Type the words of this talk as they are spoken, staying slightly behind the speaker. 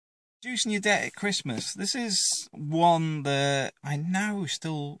Reducing your debt at Christmas. This is one that I know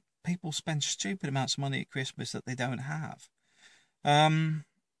still people spend stupid amounts of money at Christmas that they don't have.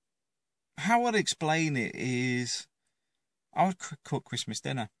 How I'd explain it is I would cook Christmas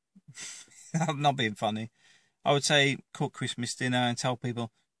dinner. I'm not being funny. I would say cook Christmas dinner and tell people,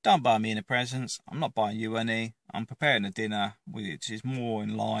 don't buy me any presents. I'm not buying you any. I'm preparing a dinner which is more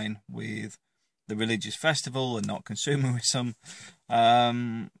in line with the religious festival and not consumerism.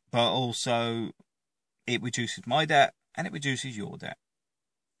 But also it reduces my debt and it reduces your debt.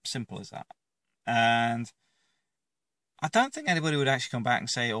 Simple as that. And I don't think anybody would actually come back and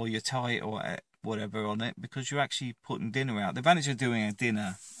say, oh, you're tight or whatever on it, because you're actually putting dinner out. The advantage of doing a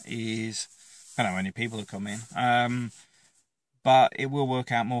dinner is, I don't know how many people are coming, but it will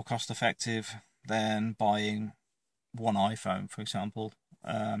work out more cost effective than buying one iPhone, for example.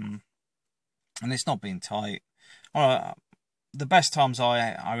 And it's not being tight. The best times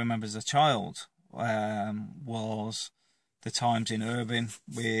I remember as a child was the times in Irvine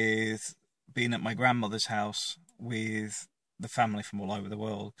with being at my grandmother's house with the family from all over the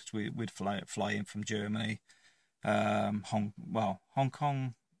world, because we'd fly in from Germany, Hong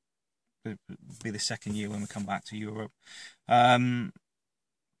Kong would be the second year when we come back to Europe. But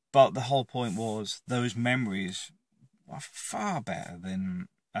the whole point was those memories are far better than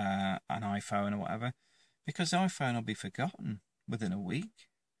an iPhone or whatever, because the iPhone will be forgotten within a week.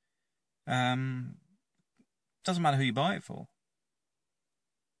 Doesn't matter who you buy it for.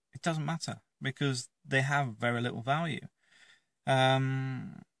 It doesn't matter, because they have very little value.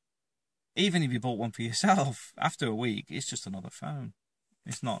 Even if you bought one for yourself, after a week, it's just another phone.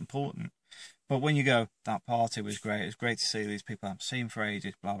 It's not important. But when you go, that party was great, it was great to see these people I haven't seen for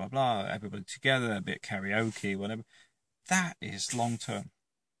ages, blah, blah, blah, everybody together, a bit of karaoke, whatever, that is long-term.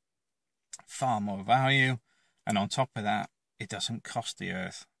 Far more value. And on top of that, it doesn't cost the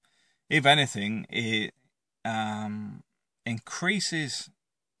earth. If anything, it increases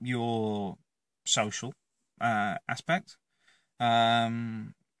your social aspect,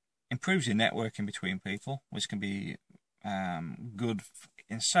 improves your networking between people, which can be good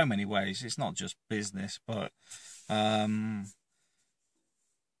in so many ways. It's not just business, but from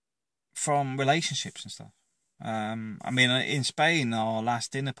relationships and stuff. I mean, in Spain, our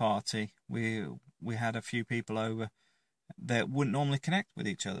last dinner party, we had a few people over that wouldn't normally connect with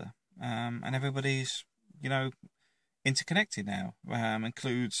each other, and everybody's, interconnected now.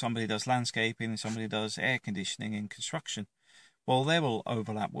 Includes somebody does landscaping, somebody does air conditioning and construction. Well, they will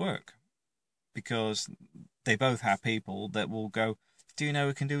overlap work, because they both have people that will go, do you know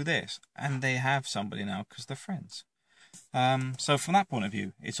who can do this? And they have somebody now because they're friends. So from that point of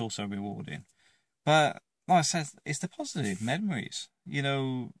view, it's also rewarding. But like I said, it's the positive memories.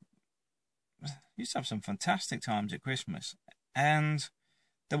 You used to have some fantastic times at Christmas. And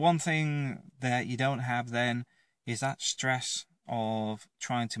the one thing that you don't have then is that stress of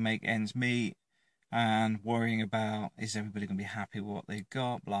trying to make ends meet and worrying about, is everybody going to be happy with what they've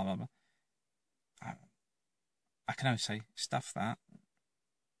got, blah, blah, blah. I can only say, stuff that.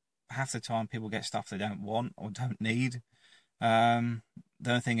 Half the time people get stuff they don't want or don't need. The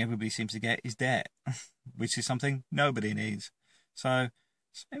only thing everybody seems to get is debt, which is something nobody needs. So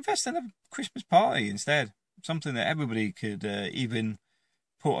invest in a Christmas party instead. Something that everybody could even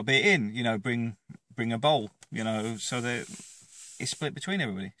put a bit in, bring a bowl, so that it's split between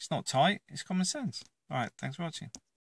everybody. It's not tight, it's common sense. All right, thanks for watching.